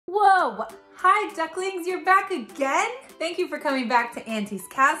Wow! Hi ducklings, you're back again? Thank you for coming back to Auntie's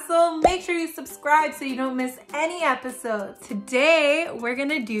Castle. Make sure you subscribe so you don't miss any episodes. Today, we're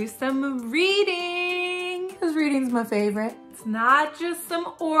gonna do some reading. Because reading's my favorite. It's not just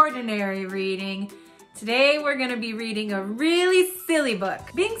some ordinary reading. Today, we're gonna be reading a really silly book.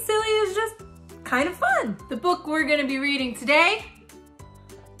 Being silly is just kind of fun. The book we're gonna be reading today,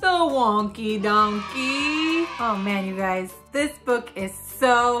 The Wonky Donkey. Oh man, you guys, this book is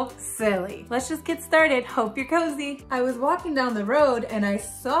so silly. Let's just get started. Hope you're cozy. I was walking down the road and I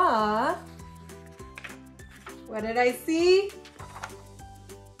saw, what did I see?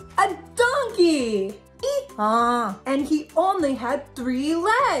 A donkey. And he only had 3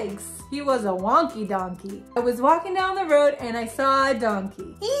 legs. He was a wonky donkey. I was walking down the road and I saw a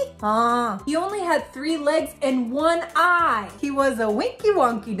donkey. He only had 3 legs and 1 eye. He was a winky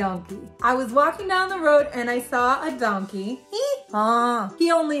wonky donkey. I was walking down the road and I saw a donkey.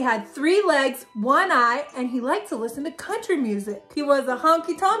 He only had 3 legs, 1 eye, and he liked to listen to country music. He was a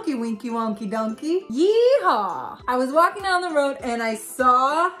honky tonky winky wonky donkey. Yeehaw! I was walking down the road and I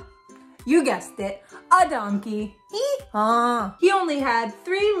saw, you guessed it, a donkey. He only had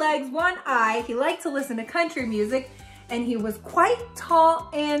 3 legs, 1 eye. He liked to listen to country music, and he was quite tall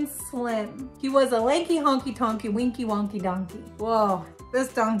and slim. He was a lanky honky tonky winky wonky donkey. Whoa, this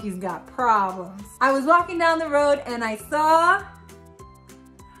donkey's got problems. I was walking down the road and I saw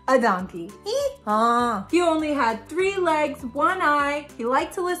a donkey. He only had 3 legs, 1 eye. He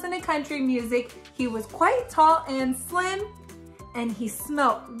liked to listen to country music. He was quite tall and slim, and he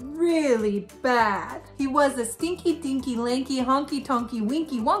smelled really bad. He was a stinky dinky lanky honky tonky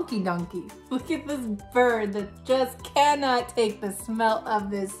winky wonky donkey. Look at this bird that just cannot take the smell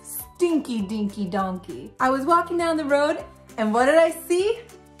of this stinky dinky donkey. I was walking down the road and what did I see?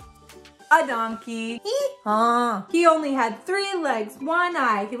 A donkey. He only had 3 legs, 1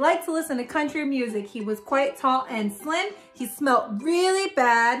 eye. He liked to listen to country music. He was quite tall and slim. He smelled really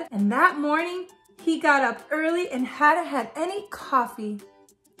bad. And that morning, he got up early and hadn't had any coffee.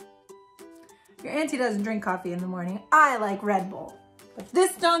 Your auntie doesn't drink coffee in the morning. I like Red Bull. But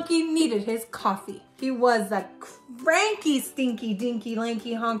this donkey needed his coffee. He was a cranky, stinky, dinky,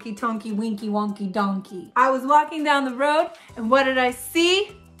 lanky, honky, tonky, winky, wonky donkey. I was walking down the road and what did I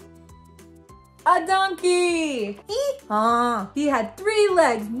see? A donkey! He had 3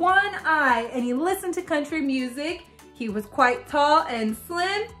 legs, 1 eye, and he listened to country music. He was quite tall and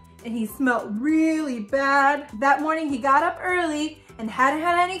slim, and he smelled really bad. That morning he got up early and hadn't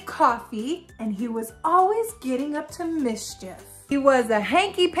had any coffee, and he was always getting up to mischief. He was a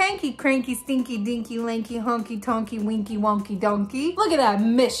hanky-panky, cranky, stinky, dinky, lanky, honky, tonky, winky, wonky donkey. Look at that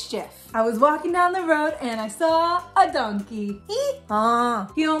mischief. I was walking down the road and I saw a donkey.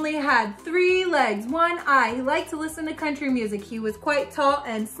 He only had 3 legs, 1 eye. He liked to listen to country music. He was quite tall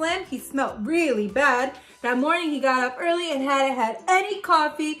and slim. He smelled really bad. That morning he got up early and hadn't had any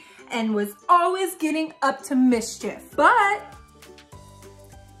coffee and was always getting up to mischief. But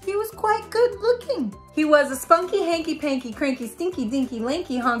he was quite good looking. He was a spunky, hanky-panky, cranky, stinky, dinky,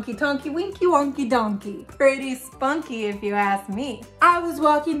 lanky, honky, tonky, winky, wonky donkey. Pretty spunky if you ask me. I was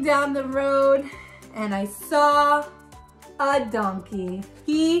walking down the road and I saw a donkey.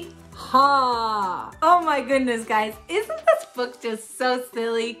 Hee-haw. Oh my goodness, guys. Isn't this book just so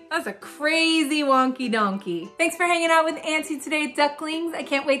silly? That's a crazy wonky donkey. Thanks for hanging out with Auntie today, ducklings. I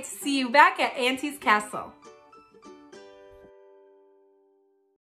can't wait to see you back at Auntie's Castle.